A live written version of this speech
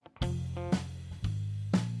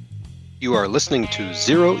You are listening to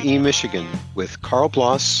Zero E Michigan with Carl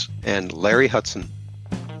Bloss and Larry Hudson.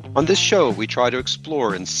 On this show, we try to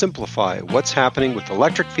explore and simplify what's happening with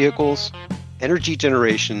electric vehicles, energy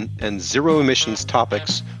generation, and zero emissions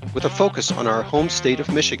topics with a focus on our home state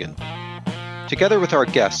of Michigan. Together with our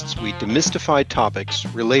guests, we demystify topics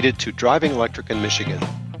related to driving electric in Michigan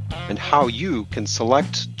and how you can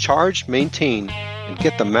select, charge, maintain, and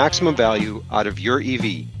get the maximum value out of your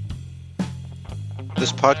EV.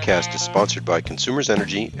 This podcast is sponsored by Consumers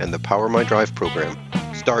Energy and the PowerMIDrive program.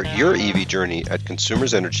 Start your EV journey at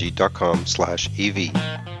consumersenergy.com/EV.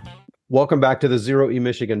 Welcome back to the Zero E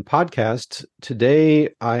Michigan podcast. Today,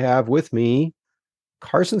 I have with me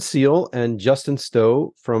Carson Seal and Justin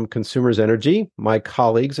Stowe from Consumers Energy, my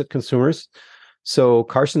colleagues at Consumers. So,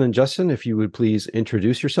 Carson and Justin, if you would please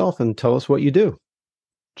introduce yourself and tell us what you do.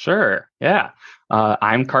 Sure. Yeah.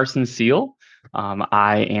 I'm Carson Seal.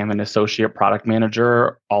 I am an associate product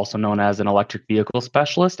manager, also known as an electric vehicle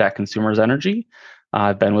specialist at Consumers Energy.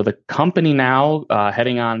 I've been with the company now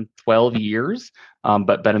heading on 12 years,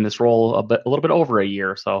 but been in this role a little bit over a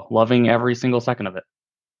year. So loving every single second of it.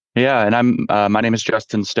 Yeah, and my name is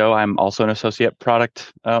Justin Stowe. I'm also an associate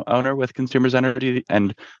product owner with Consumers Energy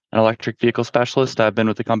and an electric vehicle specialist. I've been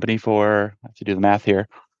with the company for, I have to do the math here,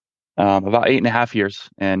 about 8.5 years,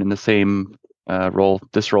 and in the same role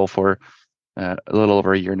for a little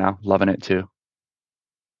over a year now. Loving it too.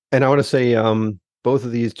 And I want to say both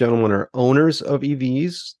of these gentlemen are owners of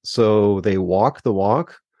EVs, so they walk the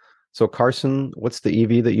walk. So Carson, what's the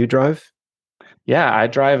EV that you drive? Yeah, I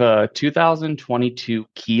drive a 2022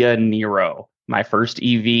 Kia Niro, my first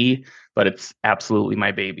EV, but it's absolutely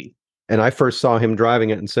my baby. And I first saw him driving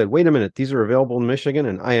it and said, wait a minute, these are available in Michigan,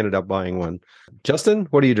 and I ended up buying one. Justin,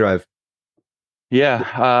 what do you drive?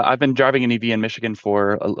 Yeah, I've been driving an EV in Michigan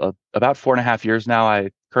for about 4.5 years now.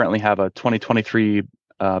 I currently have a 2023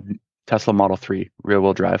 Tesla Model 3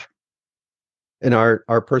 rear-wheel drive. And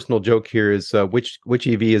our personal joke here is which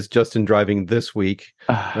EV is Justin driving this week?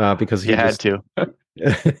 Because he had to.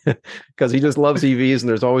 Because he just loves EVs and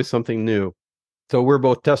there's always something new. So we're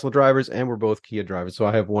both Tesla drivers and we're both Kia drivers. So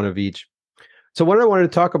I have one of each. So what I wanted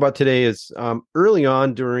to talk about today is early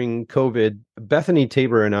on during COVID, Bethany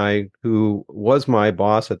Tabor and I, who was my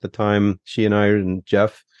boss at the time, she and I and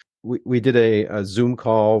Jeff, we did a Zoom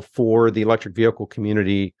call for the electric vehicle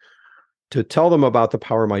community to tell them about the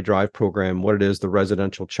PowerMIDrive program, what it is, the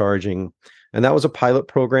residential charging. And that was a pilot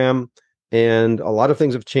program. And a lot of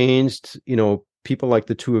things have changed. You know, people like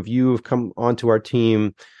the two of you have come onto our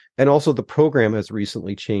team. And also the program has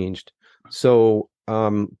recently changed. So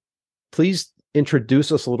please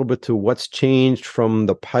introduce us a little bit to what's changed from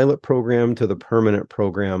the pilot program to the permanent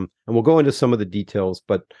program. And we'll go into some of the details,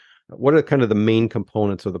 but what are kind of the main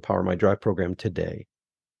components of the PowerMIDrive program today?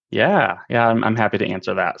 Yeah, I'm happy to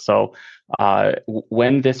answer that. So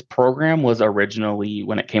when this program was originally,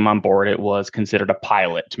 when it came on board, it was considered a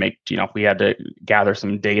pilot to make, we had to gather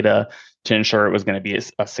some data to ensure it was going to be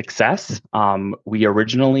a success. We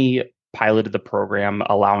originally piloted the program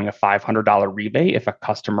allowing a $500 rebate if a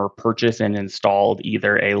customer purchased and installed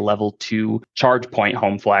either a level 2 charge point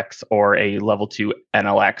home flex or a level 2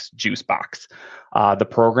 NLX juice box. The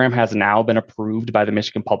program has now been approved by the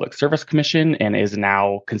Michigan Public Service Commission and is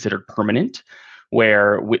now considered permanent,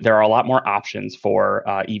 where there are a lot more options for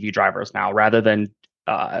EV drivers now. Rather than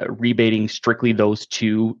rebating strictly those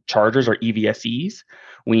two chargers or EVSEs,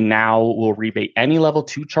 we now will rebate any level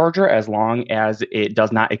 2 charger as long as it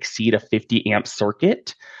does not exceed a 50 amp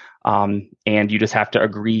circuit. And you just have to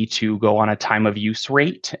agree to go on a time of use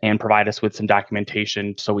rate and provide us with some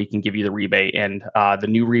documentation so we can give you the rebate. And the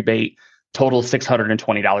new rebate totals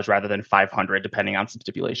 $620 rather than $500, depending on some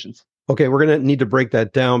stipulations. Okay, we're going to need to break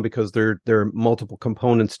that down because there are multiple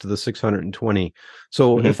components to the 620.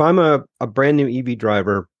 So if I'm a brand new EV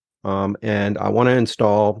driver and I want to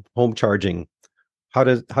install home charging, how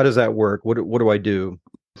does that work? What do I do?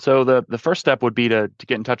 So the first step would be to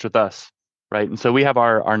get in touch with us, right? And so we have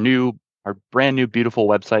our brand new beautiful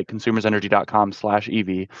website,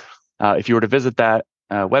 consumersenergy.com/EV. If you were to visit that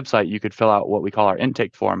website, you could fill out what we call our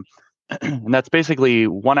intake form. And that's basically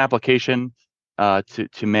one application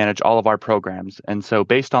to manage all of our programs. And so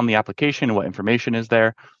based on the application and what information is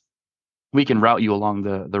there, we can route you along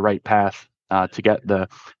the right path to get the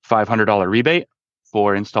 $500 rebate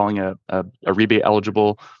for installing a rebate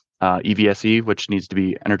eligible EVSE, which needs to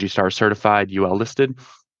be Energy Star certified, UL listed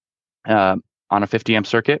on a 50 amp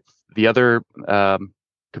circuit. The other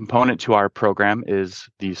component to our program is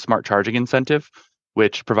the smart charging incentive,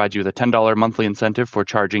 which provides you with a $10 monthly incentive for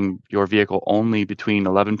charging your vehicle only between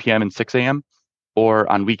 11 p.m. and 6 a.m. or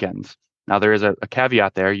on weekends. Now, there is a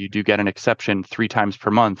caveat there. You do get an exception 3 times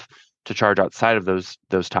per month to charge outside of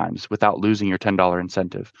those times without losing your $10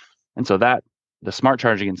 incentive. And so that the smart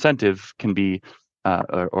charging incentive can be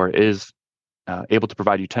or is able to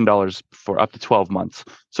provide you $10 for up to 12 months.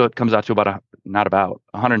 So it comes out to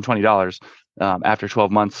 $120 after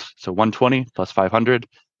 12 months. So 120 plus 500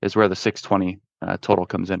 is where the 620 total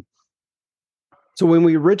comes in. So when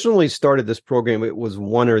we originally started this program, it was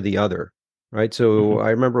one or the other, right? So I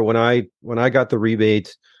remember when I got the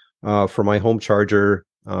rebate for my home charger,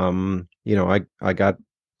 I got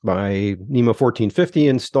my NEMA 1450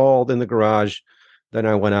 installed in the garage. Then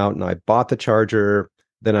I went out and I bought the charger.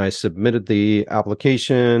 Then I submitted the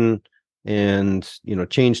application and,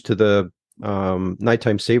 changed to the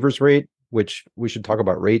nighttime savers rate, which we should talk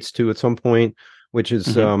about rates too at some point, which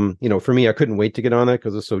is, for me, I couldn't wait to get on that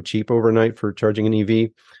because it's so cheap overnight for charging an EV.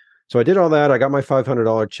 So I did all that. I got my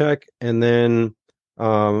 $500 check. And then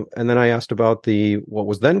I asked about what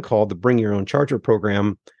was then called the Bring Your Own Charger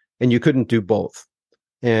program, and you couldn't do both.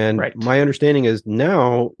 And my understanding is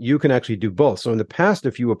now you can actually do both. So in the past,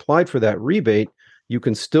 if you applied for that rebate, you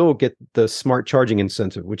can still get the smart charging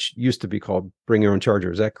incentive, which used to be called Bring Your Own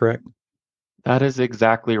Charger. Is that correct? That is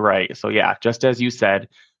exactly right. So yeah, just as you said,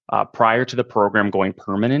 prior to the program going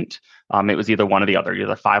permanent, it was either one or the other,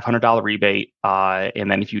 either $500 rebate,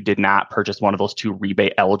 and then if you did not purchase one of those two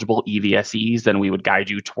rebate eligible EVSEs, then we would guide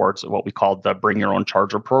you towards what we called the Bring Your Own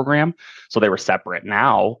Charger program. So they were separate.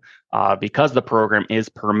 Now, because the program is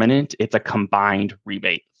permanent, it's a combined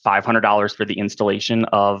rebate. $500 for the installation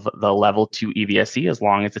of the level 2 EVSE as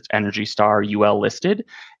long as it's Energy Star UL listed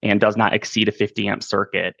and does not exceed a 50 amp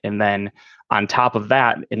circuit. And then on top of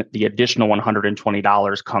that, the additional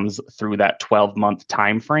 $120 comes through that 12-month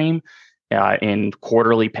time frame in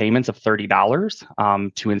quarterly payments of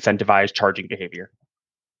 $30 to incentivize charging behavior.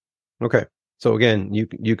 Okay. So again,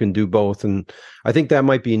 you can do both. And I think that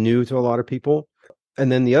might be new to a lot of people. And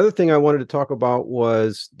then the other thing I wanted to talk about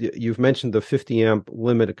was you've mentioned the 50 amp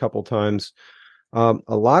limit a couple times. A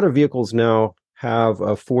lot of vehicles now have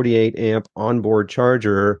a 48 amp onboard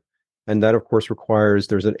charger. And that, of course, requires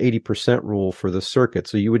there's an 80% rule for the circuit.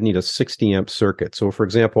 So you would need a 60 amp circuit. So, for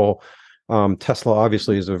example, Tesla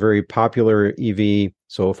obviously is a very popular EV.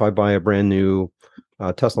 So if I buy a brand new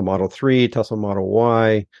Tesla Model 3, Tesla Model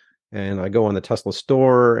Y, and I go on the Tesla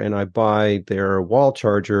store and I buy their wall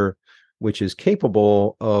charger, which is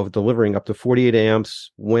capable of delivering up to 48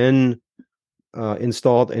 amps when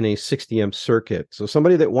installed in a 60 amp circuit. So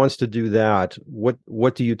somebody that wants to do that,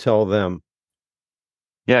 what do you tell them?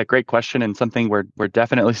 Yeah, great question, and something we're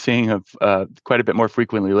definitely seeing of quite a bit more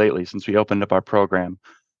frequently lately since we opened up our program.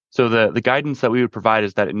 So the guidance that we would provide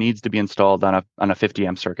is that it needs to be installed on a 50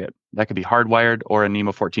 amp circuit. That could be hardwired or a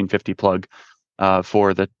NEMA 1450 plug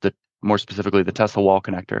for the more specifically the Tesla wall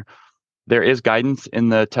connector. There is guidance in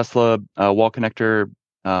the Tesla wall connector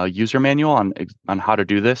user manual on how to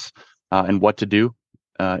do this and what to do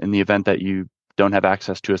in the event that you don't have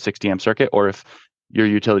access to a 60 amp circuit, or if your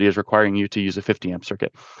utility is requiring you to use a 50 amp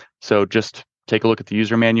circuit. So just take a look at the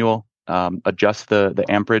user manual, adjust the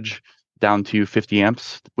amperage down to 50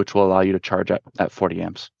 amps, which will allow you to charge at 40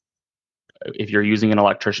 amps. If you're using an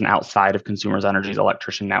electrician outside of Consumers Energy's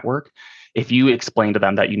electrician network, if you explain to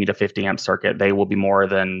them that you need a 50 amp circuit, they will be more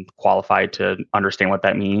than qualified to understand what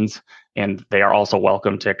that means. And they are also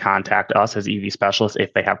welcome to contact us as EV specialists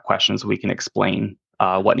if they have questions. We can explain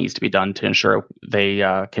what needs to be done to ensure they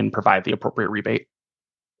can provide the appropriate rebate.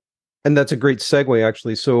 And that's a great segue,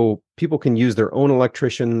 actually. So people can use their own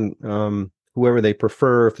electrician, whoever they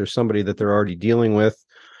prefer, if there's somebody that they're already dealing with.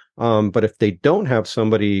 But if they don't have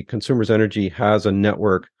somebody, Consumers Energy has a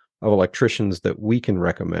network of electricians that we can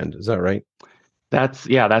recommend. Is that right? That's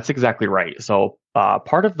exactly right. So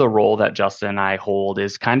part of the role that Justin and I hold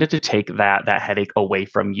is kind of to take that headache away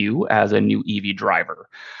from you as a new EV driver.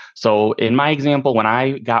 So in my example, when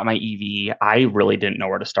I got my EV, I really didn't know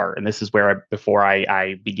where to start. And this is where before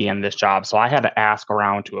I began this job. So I had to ask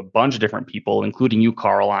around to a bunch of different people, including you,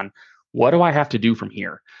 Carl, on what do I have to do from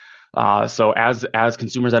here? So as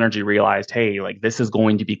Consumers Energy realized, hey, like this is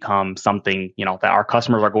going to become something, that our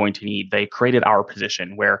customers are going to need, they created our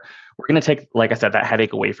position where we're going to take, like I said, that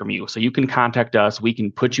headache away from you. So you can contact us. We can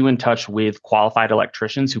put you in touch with qualified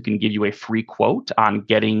electricians who can give you a free quote on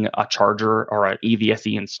getting a charger or an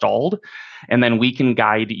EVSE installed. And then we can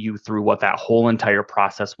guide you through what that whole entire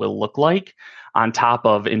process will look like, on top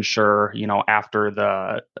of ensure, after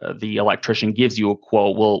the electrician gives you a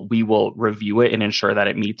quote, we will review it and ensure that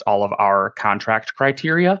it meets all of our contract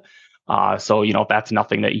criteria. So that's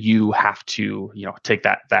nothing that you have to, take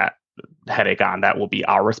that headache on. That will be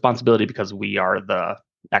our responsibility because we are the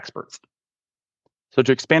experts. So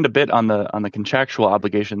to expand a bit on the contractual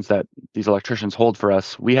obligations that these electricians hold for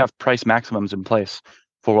us, we have price maximums in place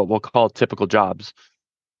for what we'll call typical jobs.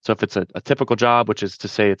 So if it's a typical job, which is to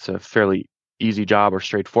say it's a fairly easy job or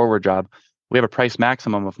straightforward job, we have a price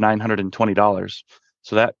maximum of $920.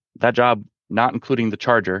 So that job, not including the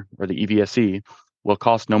charger or the EVSE, will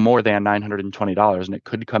cost no more than $920, and it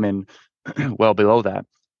could come in well below that.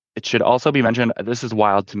 It should also be mentioned, this is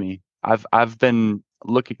wild to me. I've been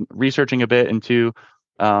researching a bit into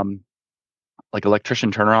like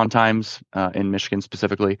electrician turnaround times in Michigan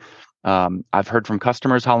specifically. I've heard from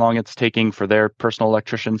customers how long it's taking for their personal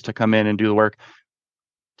electricians to come in and do the work.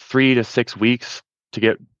 3 to 6 weeks to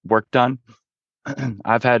get work done.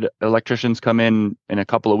 I've had electricians come in a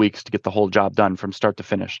couple of weeks to get the whole job done from start to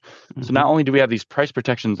finish. Mm-hmm. So not only do we have these price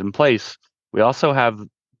protections in place, we also have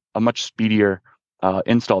a much speedier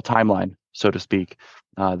install timeline, so to speak,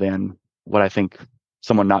 than what I think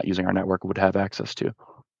someone not using our network would have access to.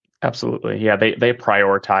 Absolutely. Yeah, they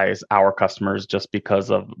prioritize our customers just because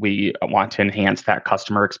of we want to enhance that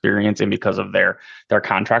customer experience, and because of their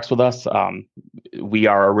contracts with us. We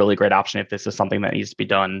are a really great option if this is something that needs to be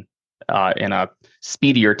done in a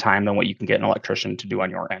speedier time than what you can get an electrician to do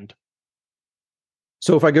on your end.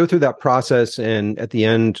 So if I go through that process and at the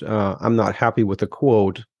end I'm not happy with the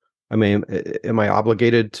quote, I mean, am I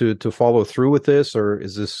obligated to follow through with this, or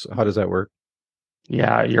how does that work?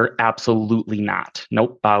 Yeah, you're absolutely not.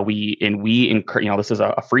 Nope. We encourage, this is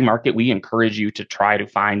a free market. We encourage you to try to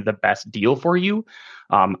find the best deal for you.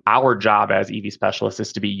 Our job as EV specialists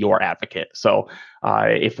is to be your advocate. So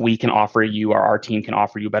if we can offer you, or our team can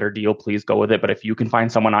offer you a better deal, please go with it. But if you can find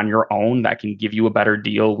someone on your own that can give you a better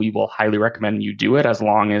deal, we will highly recommend you do it, as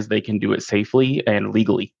long as they can do it safely and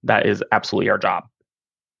legally. That is absolutely our job.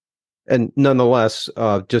 And nonetheless,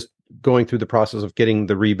 just going through the process of getting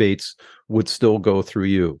the rebates would still go through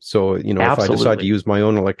you. So, Absolutely. If I decide to use my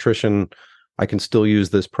own electrician, I can still use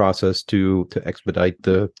this process to expedite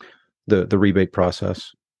the rebate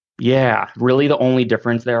process. Yeah, really the only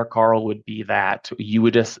difference there, Carl, would be that you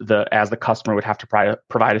would as the customer would have to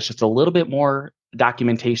provide us just a little bit more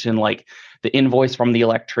documentation, like the invoice from the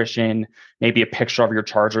electrician, maybe a picture of your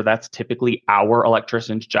charger. That's typically our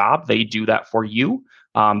electrician's job. They do that for you.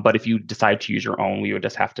 But if you decide to use your own, we would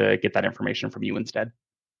just have to get that information from you instead.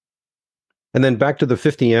 And then back to the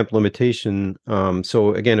 50 amp limitation.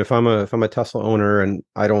 So again, if I'm a Tesla owner and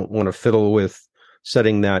I don't want to fiddle with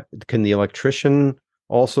setting that, can the electrician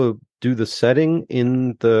also do the setting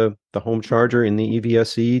in the home charger in the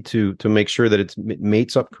EVSE to make sure that it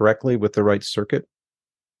mates up correctly with the right circuit?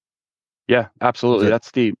 Yeah, absolutely.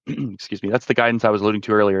 That's the excuse me. That's the guidance I was alluding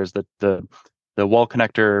to earlier. Is that the wall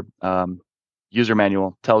connector user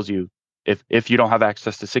manual tells you if you don't have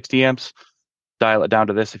access to 60 amps, dial it down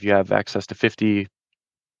to this. If you have access to 50,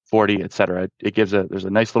 40, etc., it gives there's a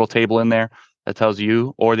nice little table in there that tells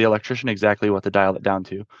you or the electrician exactly what to dial it down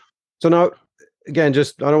to. So now, again,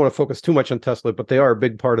 I don't want to focus too much on Tesla, but they are a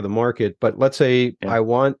big part of the market. But let's say I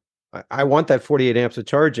want that 48 amps of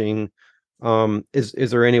charging.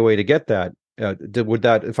 Is there any way to get that? Would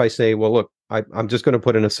that, if I say, well, look, I'm just going to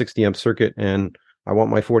put in a 60 amp circuit and I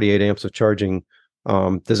want my 48 amps of charging,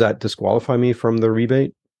 does that disqualify me from the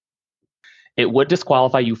rebate? It would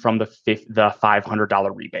disqualify you from the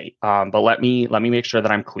 $500 rebate. But let me make sure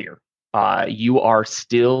that I'm clear. You are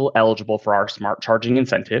still eligible for our smart charging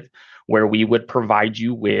incentive, where we would provide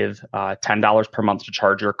you with $10 per month to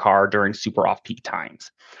charge your car during super off-peak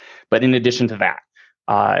times. But in addition to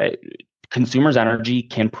that, Consumers Energy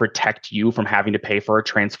can protect you from having to pay for a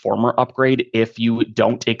transformer upgrade if you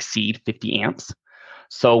don't exceed 50 amps.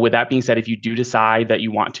 So with that being said, if you do decide that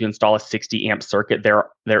you want to install a 60 amp circuit,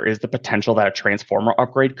 there is the potential that a transformer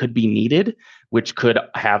upgrade could be needed, which could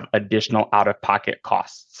have additional out-of-pocket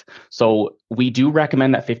costs. So we do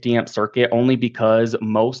recommend that 50 amp circuit only because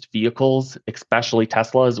most vehicles, especially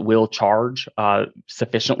Teslas, will charge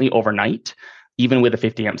sufficiently overnight, even with a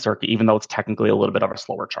 50 amp circuit, even though it's technically a little bit of a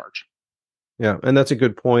slower charge. Yeah, and that's a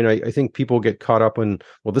good point. I think people get caught up in,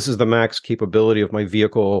 well, this is the max capability of my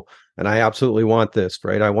vehicle, and I absolutely want this,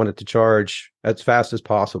 right? I want it to charge as fast as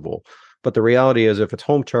possible. But the reality is, if it's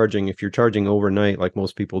home charging, if you're charging overnight, like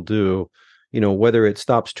most people do, whether it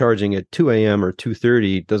stops charging at 2 a.m. or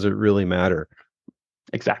 2:30, does it really matter?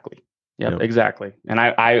 Exactly. Yeah, exactly. And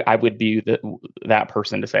I would be that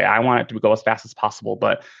person to say, I want it to go as fast as possible.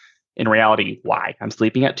 But in reality, why? I'm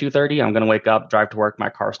sleeping at 2:30. I'm going to wake up, drive to work,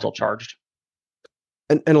 my car's still charged.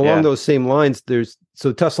 And along those same lines,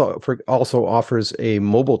 Tesla also offers a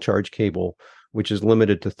mobile charge cable, which is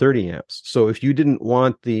limited to 30 amps. So if you didn't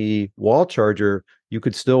want the wall charger, you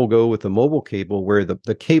could still go with the mobile cable, where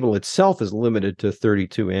the cable itself is limited to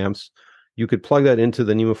 32 amps. you could plug that into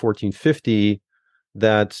the NEMA 1450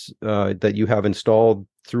 that you have installed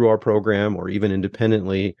through our program or even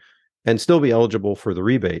independently, and still be eligible for the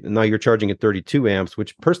rebate. And now you're charging at 32 amps,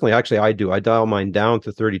 which personally, actually, I do. I dial mine down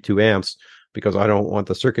to 32 amps because I don't want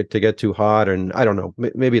the circuit to get too hot. And I don't know,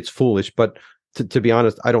 maybe it's foolish, but to be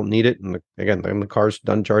honest, I don't need it. And again, the car's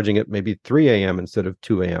done charging at maybe 3 a.m. instead of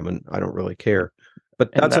 2 a.m. And I don't really care. But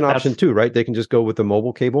And that's an option that's too, right? They can just go with the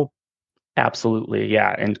mobile cable. absolutely,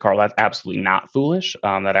 yeah. And Carl, that's absolutely not foolish.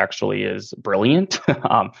 That actually is brilliant.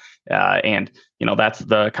 And that's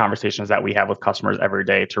the conversations that we have with customers every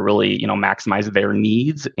day to really maximize their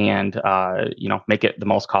needs and make it the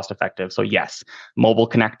most cost effective. So yes, mobile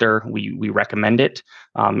connector, we recommend it.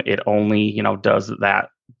 It only does that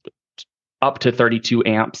up to 32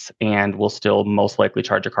 amps and will still most likely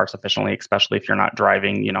charge your car sufficiently, especially if you're not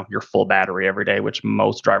driving your full battery every day, which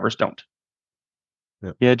most drivers don't.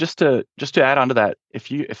 Yeah, just to add on to that,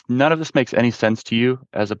 if none of this makes any sense to you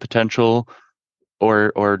as a potential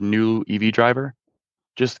or new EV driver,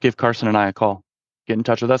 just give Carson and I a call. Get in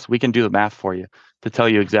touch with us. We can do the math for you to tell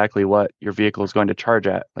you exactly what your vehicle is going to charge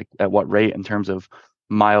at what rate in terms of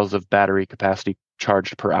miles of battery capacity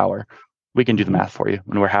charged per hour. We can do the math for you,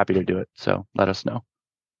 and we're happy to do it. So let us know.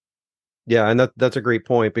 Yeah, and that's a great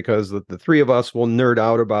point, because the three of us will nerd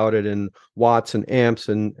out about it in watts and amps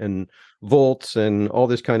and volts and all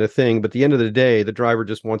this kind of thing. But at the end of the day, the driver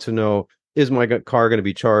just wants to know, is my car going to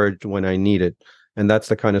be charged when I need it? And that's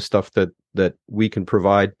the kind of stuff that we can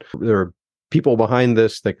provide. There are people behind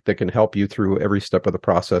this that can help you through every step of the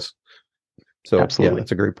process. So Absolutely. Yeah,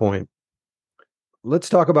 that's a great point. Let's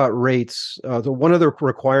talk about rates. One of the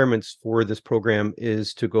requirements for this program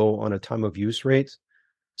is to go on a time of use rate.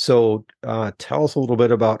 So tell us a little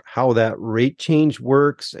bit about how that rate change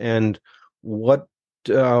works, and what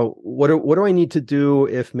do I need to do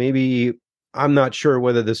if maybe I'm not sure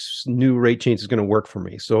whether this new rate change is going to work for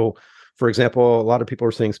me. So, for example, a lot of people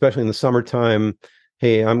are saying, especially in the summertime,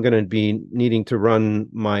 hey, I'm going to be needing to run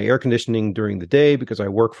my air conditioning during the day because I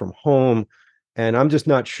work from home. And I'm just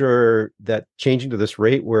not sure that changing to this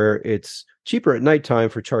rate where it's cheaper at nighttime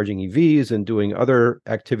for charging EVs and doing other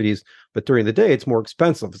activities, but during the day it's more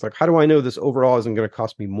expensive. It's like, how do I know this overall isn't going to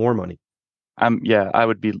cost me more money? Yeah, I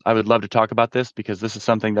would love to talk about this, because this is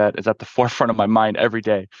something that is at the forefront of my mind every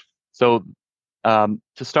day. So to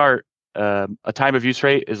start, a time of use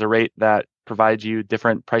rate is a rate that provides you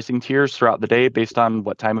different pricing tiers throughout the day based on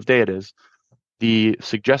what time of day it is. The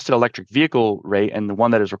suggested electric vehicle rate, and the one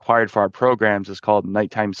that is required for our programs, is called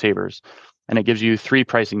nighttime savers. And it gives you three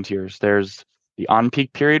pricing tiers. There's the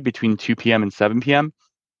on-peak period between 2 p.m. and 7 p.m.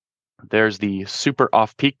 There's the super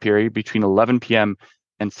off-peak period between 11 p.m.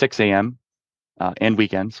 and 6 a.m. And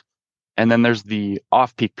weekends. And then there's the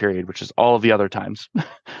off-peak period, which is all of the other times.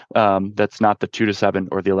 That's not the 2 to 7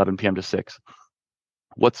 or the 11 p.m. to 6.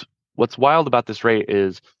 What's wild about this rate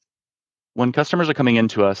is when customers are coming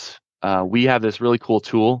into us, we have this really cool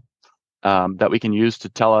tool that we can use to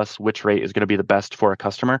tell us which rate is going to be the best for a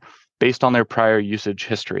customer based on their prior usage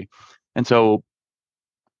history. And so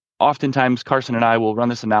oftentimes Carson and I will run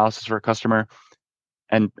this analysis for a customer.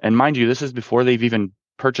 And mind you, this is before they've even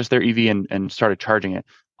purchased their EV and started charging it.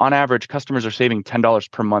 On average, customers are saving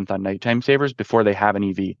 $10 per month on nighttime savers before they have an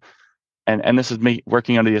EV. And this is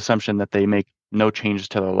working under the assumption that they make no changes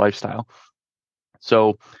to their lifestyle.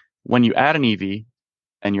 So when you add an EV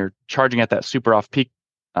and you're charging at that super off-peak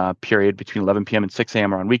period between 11 p.m. and 6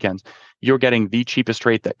 a.m. or on weekends, you're getting the cheapest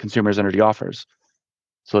rate that Consumers Energy offers.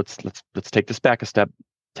 So let's take this back a step.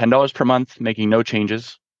 $10 per month, making no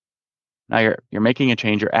changes. Now you're making a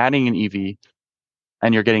change. You're adding an EV,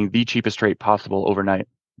 and you're getting the cheapest rate possible overnight.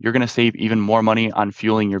 You're going to save even more money on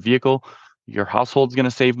fueling your vehicle. Your household's going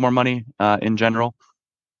to save more money in general.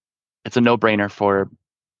 It's a no-brainer for,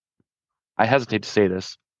 I hesitate to say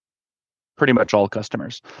this, pretty much all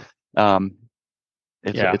customers.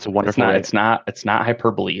 It's a wonderful rate. It's not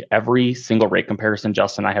hyperbole. Every single rate comparison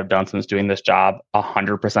Justin and I have done since doing this job,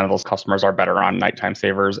 100% of those customers are better on nighttime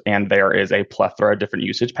savers, and there is a plethora of different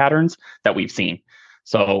usage patterns that we've seen.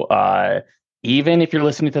 So even if you're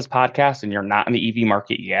listening to this podcast and you're not in the EV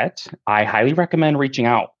market yet, I highly recommend reaching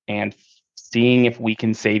out and seeing if we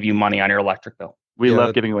can save you money on your electric bill. We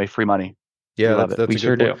love giving away free money. Yeah, that's we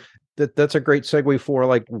sure do. That's a great segue for,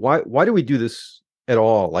 like, why do we do this at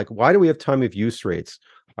all? Like, why do we have time of use rates?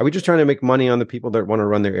 Are we just trying to make money on the people that want to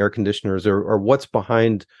run their air conditioners, or what's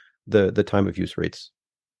behind the time of use rates?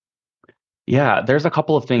 Yeah, there's a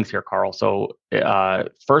couple of things here, Carl. So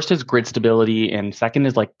first is grid stability, and second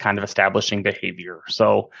is like kind of establishing behavior.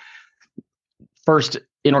 So first,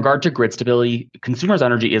 in regard to grid stability, Consumers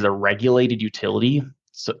Energy is a regulated utility.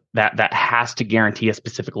 so that has to guarantee a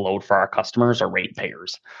specific load for our customers or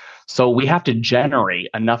ratepayers. So we have to generate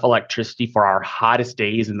enough electricity for our hottest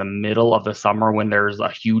days in the middle of the summer when there's a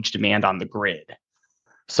huge demand on the grid.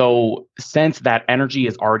 So since that energy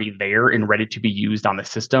is already there and ready to be used on the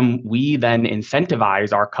system, we then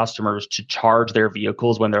incentivize our customers to charge their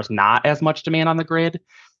vehicles when there's not as much demand on the grid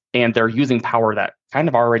and they're using power that kind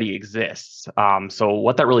of already exists. So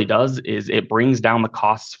what that really does is it brings down the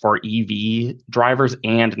costs for EV drivers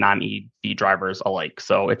and non-EV drivers alike.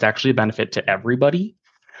 So it's actually a benefit to everybody.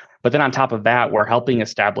 But then on top of that, we're helping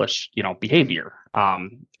establish, behavior.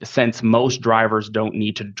 Since most drivers don't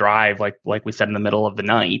need to drive, like we said, in the middle of the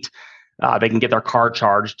night, they can get their car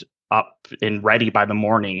charged up and ready by the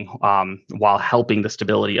morning, while helping the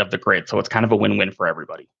stability of the grid. So it's kind of a win-win for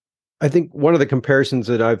everybody. I think one of the comparisons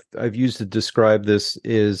that I've used to describe this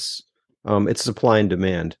is it's supply and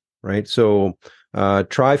demand, right? So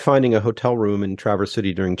try finding a hotel room in Traverse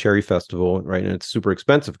City during Cherry Festival, right? And it's super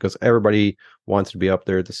expensive because everybody wants to be up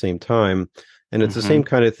there at the same time. And it's the same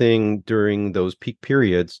kind of thing during those peak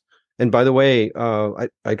periods. And by the way,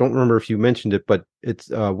 I don't remember if you mentioned it, but it's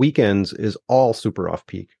weekends is all super off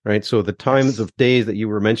peak, right? So the times of days that you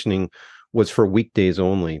were mentioning was for weekdays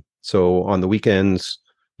only. So on the weekends,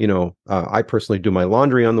 I personally do my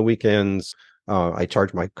laundry on the weekends. I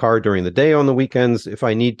charge my car during the day on the weekends if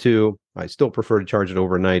I need to. I still prefer to charge it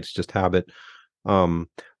overnight. It's just habit.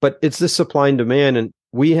 But it's this supply and demand, and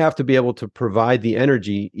we have to be able to provide the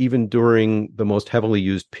energy even during the most heavily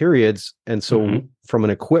used periods. And so from an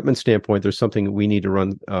equipment standpoint, there's something we need to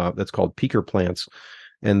run that's called peaker plants.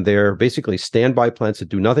 And they're basically standby plants that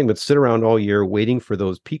do nothing but sit around all year waiting for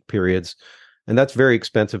those peak periods. And that's very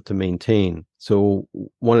expensive to maintain. So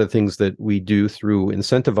one of the things that we do through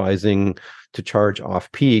incentivizing to charge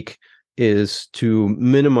off peak is to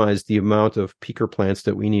minimize the amount of peaker plants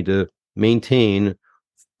that we need to maintain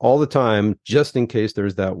all the time, just in case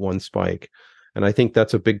there's that one spike. And I think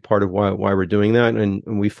that's a big part of why we're doing that. And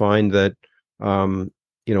we find that,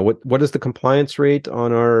 what is the compliance rate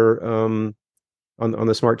on our on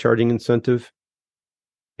the smart charging incentive?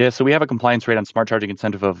 Yeah, so we have a compliance rate on smart charging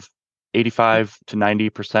incentive of 85 to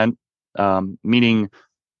 90%, meaning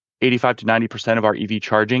 85 to 90% of our EV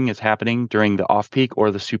charging is happening during the off-peak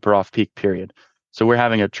or the super off-peak period. So we're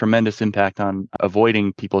having a tremendous impact on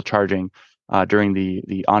avoiding people charging during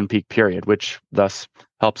the on-peak period, which thus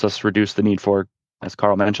helps us reduce the need for, as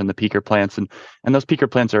Carl mentioned, the peaker plants. And those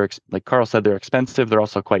peaker plants are, like Carl said, they're expensive. They're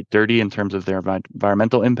also quite dirty in terms of their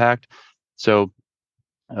environmental impact. So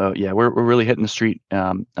we're really hitting the street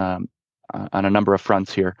on a number of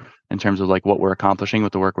fronts here in terms of like what we're accomplishing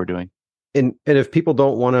with the work we're doing. And if people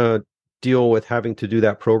don't want to deal with having to do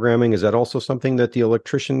that programming, is that also something that the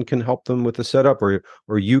electrician can help them with the setup, or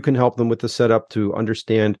you can help them with the setup to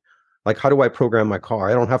understand, like, how do I program my car?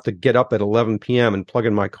 I don't have to get up at 11 p.m. and plug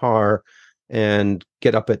in my car and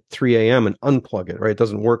get up at 3 a.m. and unplug it, right? It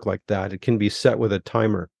doesn't work like that. It can be set with a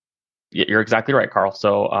timer. You're exactly right, Carl.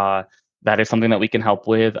 So that is something that we can help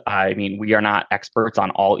with. I mean, we are not experts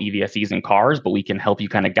on all EVSEs in cars, but we can help you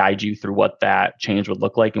kind of guide you through what that change would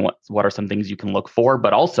look like and what are some things you can look for.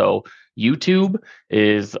 But also, YouTube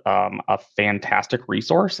is a fantastic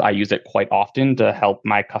resource. I use it quite often to help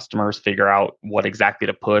my customers figure out what exactly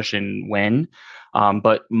to push and when.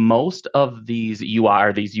 But most of these UI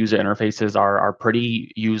or these user interfaces are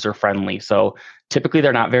pretty user friendly. So typically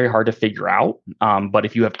they're not very hard to figure out. But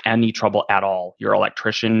if you have any trouble at all, your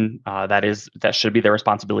electrician, that should be their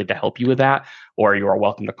responsibility to help you with that, or you are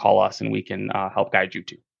welcome to call us and we can help guide you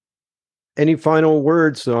too. Any final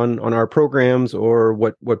words on our programs or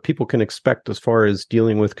what people can expect as far as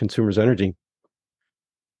dealing with consumers' energy?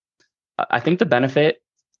 I think the benefit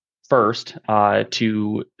first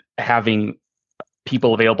to having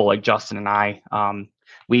people available like Justin and I,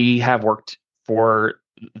 we have worked for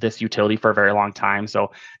this utility for a very long time.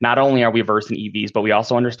 So not only are we versed in EVs, but we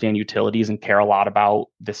also understand utilities and care a lot about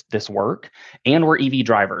this work. And we're EV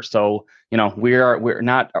drivers. So, we're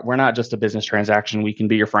not just a business transaction. We can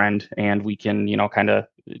be your friend and we can, kind of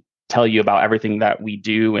tell you about everything that we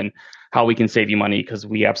do and how we can save you money, because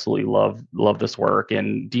we absolutely love this work.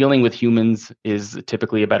 And dealing with humans is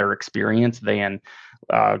typically a better experience than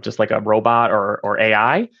just like a robot or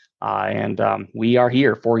AI. And we are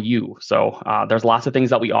here for you. So there's lots of things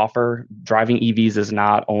that we offer. Driving EVs is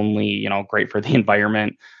not only, great for the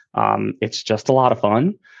environment. It's just a lot of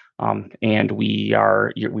fun. And we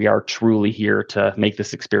are truly here to make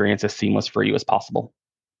this experience as seamless for you as possible.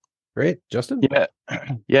 Great. Justin? Yeah.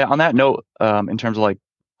 Yeah. On that note, in terms of like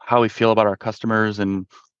how we feel about our customers and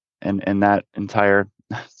that entire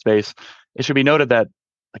space, it should be noted that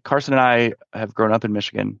like Carson and I have grown up in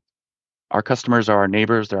Michigan. our customers are our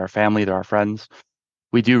neighbors, they're our family, they're our friends.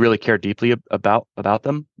 We do really care deeply about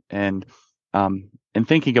them. And in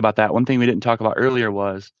thinking about that, one thing we didn't talk about earlier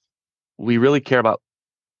was we really care about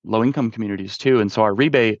low-income communities too. And so our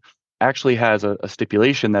rebate actually has a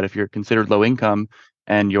stipulation that if you're considered low income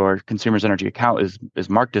and your consumer's energy account is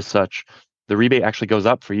marked as such, the rebate actually goes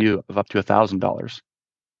up for you of up to $1,000.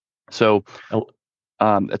 So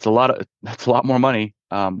that's a lot more money.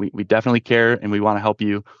 We definitely care, and we want to help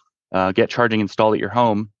you get charging installed at your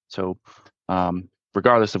home. So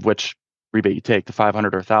regardless of which rebate you take, the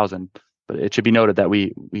 500 or 1,000, but it should be noted that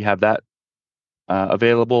we have that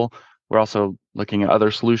available. We're also looking at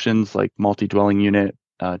other solutions like multi-dwelling unit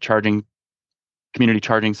charging, community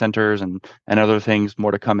charging centers, and other things.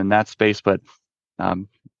 More to come in that space, but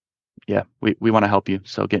we want to help you.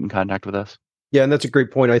 So get in contact with us. Yeah, and that's a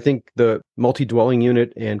great point. I think the multi-dwelling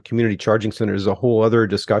unit and community charging center is a whole other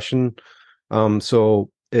discussion. So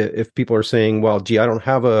if people are saying, well, gee, I don't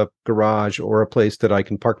have a garage or a place that I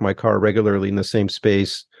can park my car regularly in the same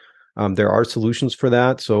space, there are solutions for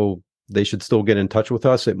that. So they should still get in touch with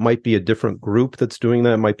us. It might be a different group that's doing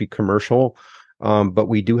that. It might be commercial, but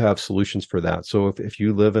we do have solutions for that. So if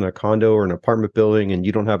you live in a condo or an apartment building and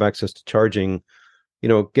you don't have access to charging,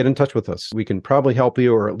 get in touch with us. We can probably help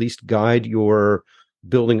you, or at least guide your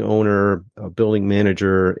building owner, building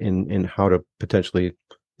manager in how to potentially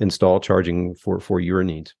install charging for your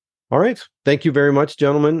needs. All right. Thank you very much,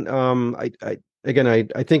 gentlemen. I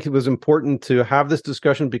think it was important to have this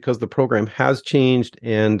discussion because the program has changed,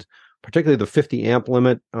 and particularly the 50 amp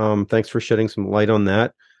limit. Thanks for shedding some light on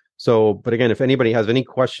that. So, but again, if anybody has any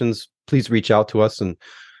questions, please reach out to us, and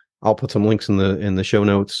I'll put some links in the show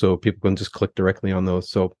notes so people can just click directly on those.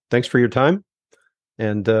 So thanks for your time.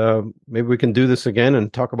 And maybe we can do this again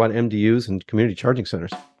and talk about MDUs and community charging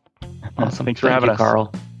centers. Awesome. Thanks for having us,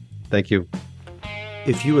 Carl. Thank you.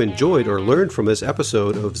 If you enjoyed or learned from this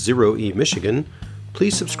episode of Zero E Michigan,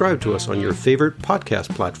 please subscribe to us on your favorite podcast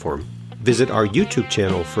platform. Visit our YouTube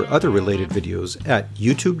channel for other related videos at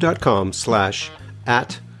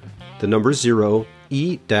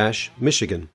youtube.com/@0E-Michigan.